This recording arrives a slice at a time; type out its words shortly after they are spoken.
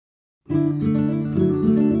My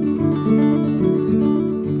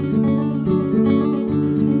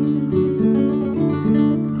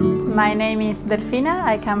name is Delfina.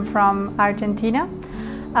 I come from Argentina.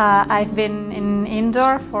 I've been in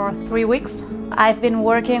Indore for 3 weeks. I've been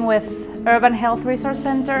working with Urban Health Resource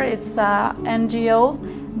Center. It's an NGO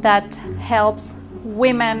that helps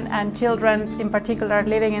women and children, in particular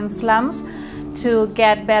living in slums, to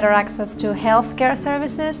get better access to healthcare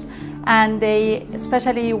services, and they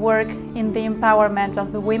especially work in the empowerment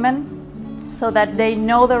of the women so that they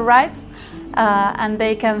know their rights and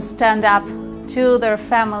they can stand up to their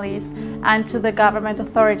families and to the government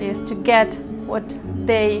authorities to get what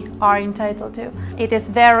they are entitled to. It is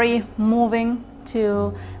very moving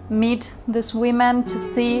to meet these women, to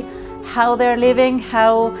see how they're living,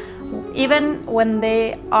 how even when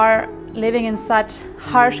they are living in such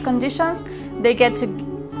harsh conditions, they get to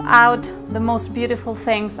out the most beautiful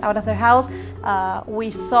things out of their house. We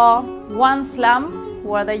saw one slum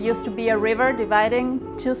where there used to be a river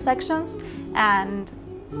dividing 2 sections, and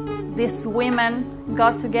these women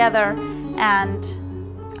got together and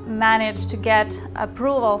managed to get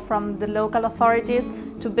approval from the local authorities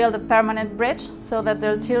to build a permanent bridge so that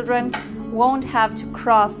their children won't have to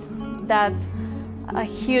cross that a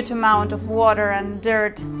huge amount of water and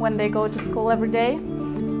dirt when they go to school every day.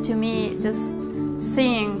 To me, just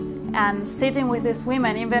seeing and sitting with these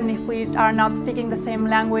women, even if we are not speaking the same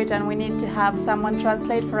language and we need to have someone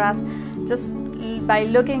translate for us, just by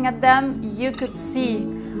looking at them, you could see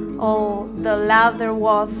all the love there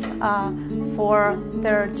was for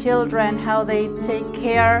their children, how they take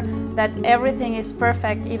care, that everything is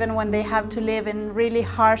perfect even when they have to live in really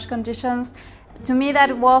harsh conditions. To me,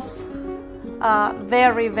 that was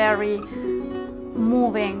very, very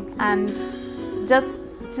moving, and just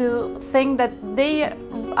to think that they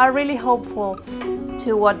are really hopeful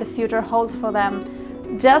to what the future holds for them.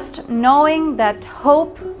 Just knowing that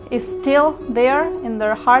hope is still there in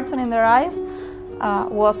their hearts and in their eyes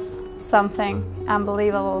was something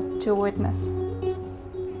unbelievable to witness.